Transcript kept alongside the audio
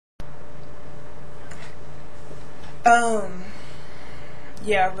Um,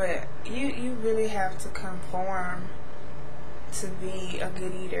 yeah, but you really have to conform to be a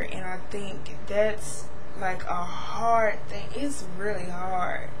good eater, and I think that's like a hard thing. It's really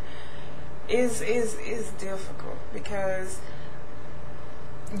hard. Is difficult because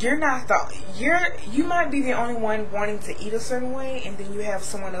you might be the only one wanting to eat a certain way, and then you have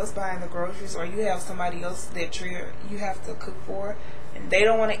someone else buying the groceries, or you have somebody else that you have to cook for, and they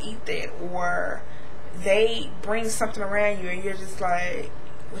don't want to eat that, or they bring something around you, and you're just like,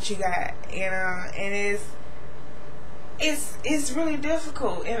 what you got? And it's really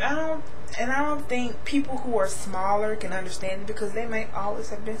difficult, and I don't think people who are smaller can understand it because they may always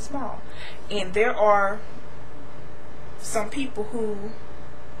have been small, and there are some people who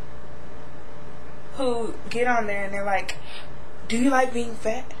get on there and they're like, do you like being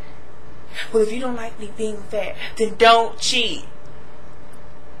fat? Well, if you don't like me being fat, then don't cheat.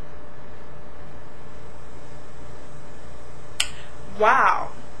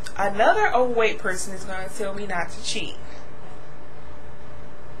 Wow. Another overweight person is going to tell me not to cheat.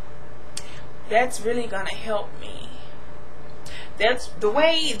 That's really going to help me. That's the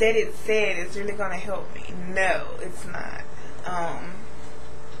way that it's said is really going to help me. No, it's not.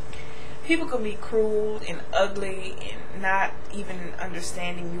 People can be cruel and ugly and not even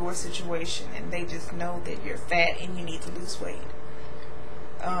understanding your situation, and they just know that you're fat and you need to lose weight.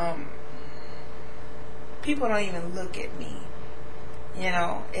 People don't even look at me,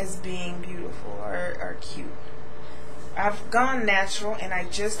 as being beautiful or cute. I've gone natural, and I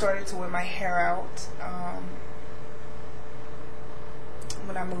just started to wear my hair out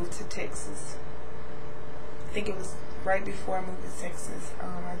when I moved to Texas. I think it was right before I moved to Texas.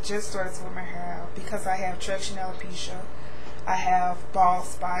 I just started to wear my hair out because I have traction alopecia. I have bald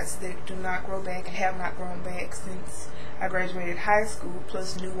spots that do not grow back and have not grown back since I graduated high school,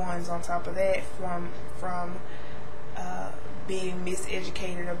 plus new ones on top of that from being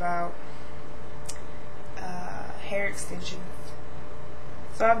miseducated about hair extensions.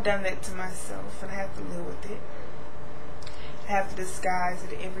 So I've done that to myself, and I have to live with it. I have to disguise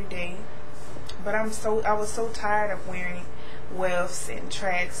it every day. But I was so tired of wearing wefts and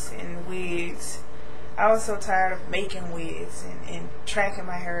tracks and wigs. I was so tired of making wigs and tracking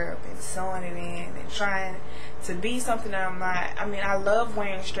my hair up and sewing it in and trying to be something that I'm not. I mean, I love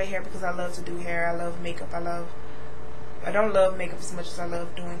wearing straight hair because I love to do hair. I love makeup. I don't love makeup as much as I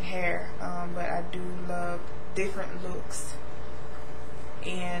love doing hair, but I do love different looks.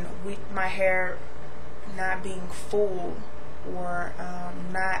 And with my hair not being full or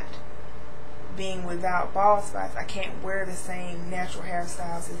not being without bald spots, I can't wear the same natural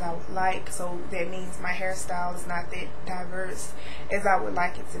hairstyles as I would like. So that means my hairstyle is not that diverse as I would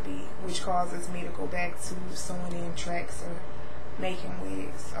like it to be, which causes me to go back to sewing in tracks or making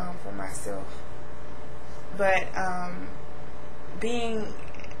wigs for myself. But being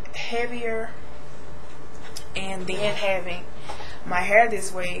heavier and then having my hair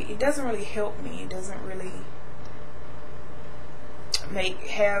this way, it doesn't really help me. It doesn't really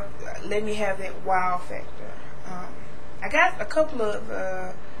let me have that wow factor. I got a couple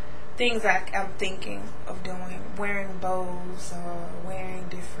of things I'm thinking of doing: wearing bows, wearing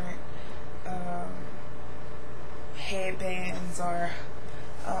different headbands or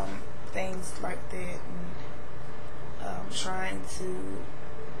things like that, and trying to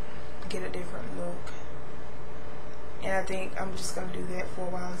get a different look. And I think I'm just going to do that for a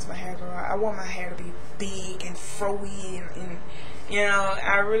while until my hair grows out. I want my hair to be big and froey and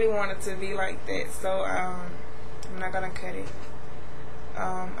I really want it to be like that. So I'm not going to cut it.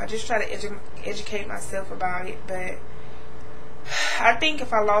 I just try to educate myself about it. But I think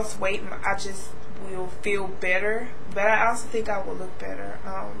if I lost weight, I just will feel better. But I also think I will look better.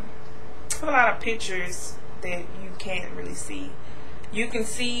 I have a lot of pictures that you can't really see. You can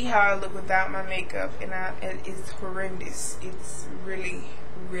see how I look without my makeup, and it's horrendous. It's really,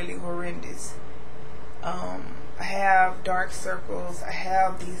 really horrendous. I have dark circles. I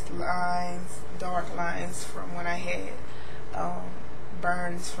have these lines, dark lines from when I had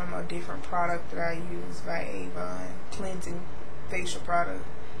burns from a different product that I use by Avon, cleansing facial product.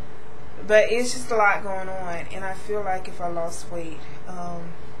 But it's just a lot going on, and I feel like if I lost weight, I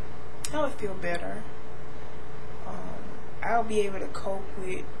would feel better. I'll be able to cope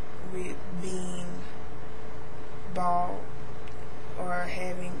with being bald or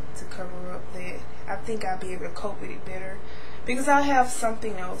having to cover up that. I think I'll be able to cope with it better because I'll have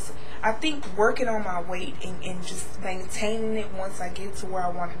something else. I think working on my weight and just maintaining it once I get to where I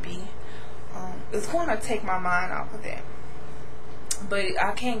want to be, it's going to take my mind off of that. But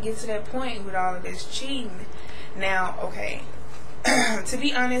I can't get to that point with all of this cheating. Now, okay, to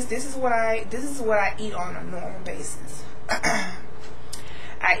be honest, this is what I eat on a normal basis.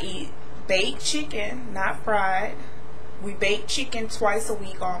 I eat baked chicken, not fried. We bake chicken twice a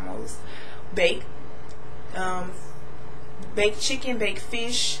week almost. Baked chicken, baked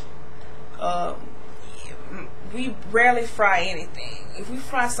fish. We rarely fry anything. If we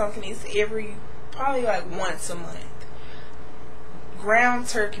fry something, it's probably like once a month. Ground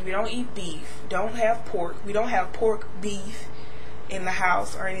turkey. We don't eat beef. Don't have pork. We don't have pork, beef in the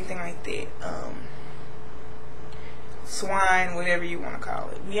house or anything like that. Swine, whatever you want to call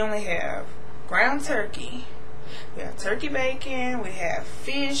it. We only have ground turkey. We have turkey bacon. We have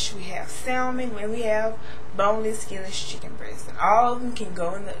fish. We have salmon. And we have boneless, skinless chicken breast. And all of them can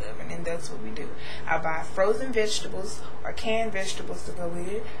go in the oven, and that's what we do. I buy frozen vegetables or canned vegetables to go with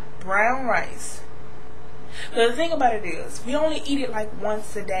it. Brown rice. But the thing about it is, we only eat it like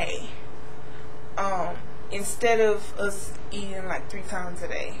once a day. Instead of us eating like 3 times a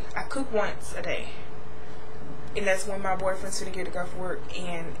day. I cook once a day. And that's when my boyfriend's gonna get to go for work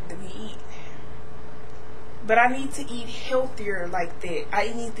and then we eat. But I need to eat healthier like that.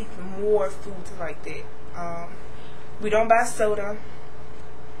 I need to eat more foods like that. We don't buy soda.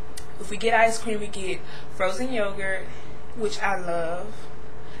 If we get ice cream, we get frozen yogurt, which I love.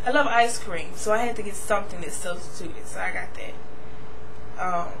 I love ice cream, so I had to get something that's substituted, so I got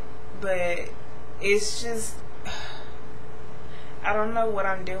that. But it's just, I don't know what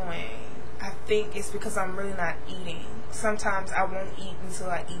I'm doing. I think it's because I'm really not eating. Sometimes I won't eat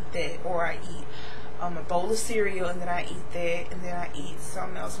until I eat that, or I eat a bowl of cereal and then I eat that, and then I eat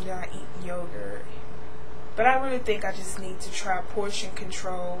something else, and then I eat yogurt. But I really think I just need to try portion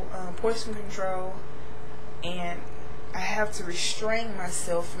control, and I have to restrain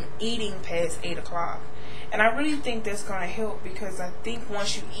myself from eating past 8 o'clock. And I really think that's going to help, because I think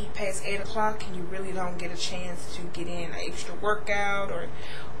once you eat past 8 o'clock and you really don't get a chance to get in an extra workout, or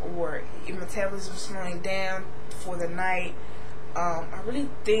your metabolism slowing down for the night, I really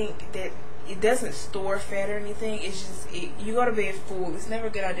think that it doesn't store fat or anything. It's just, you go to bed full. It's never a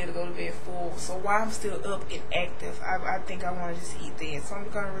good idea to go to bed full. So while I'm still up and active, I think I want to just eat then. So I'm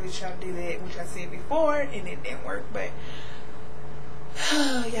going to really try to do that, which I said before, and it didn't work. But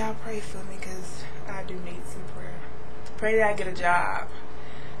y'all pray for me, because I do need some prayer. Pray that I get a job.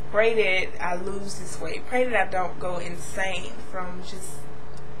 Pray that I lose this weight. Pray that I don't go insane from just,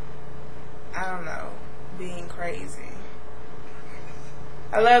 I don't know, being crazy.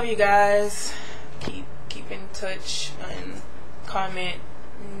 I love you guys. Keep in touch and comment,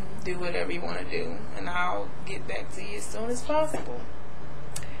 and do whatever you want to do, and I'll get back to you as soon as possible.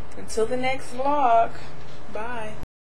 Until the next vlog, bye.